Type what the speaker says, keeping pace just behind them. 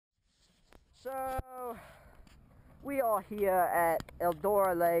So, we are here at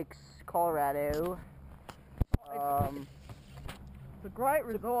Eldora Lakes, Colorado. It's a great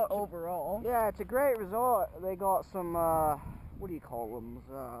resort overall. Yeah, it's a great resort. They got some, what do you call them?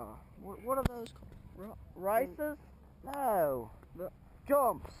 What are those called? Races? No.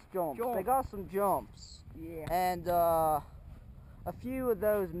 Jumps. They got some jumps. Yeah. And, a few of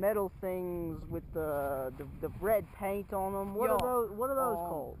those metal things with the red paint on them. What are those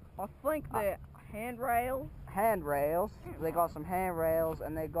called? I think they're handrails. Handrails. They got some handrails,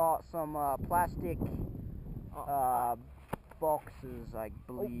 and they got some plastic boxes, I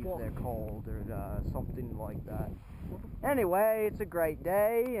believe they're called, or something like that. Anyway, it's a great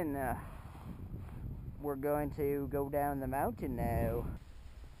day, and we're going to go down the mountain now.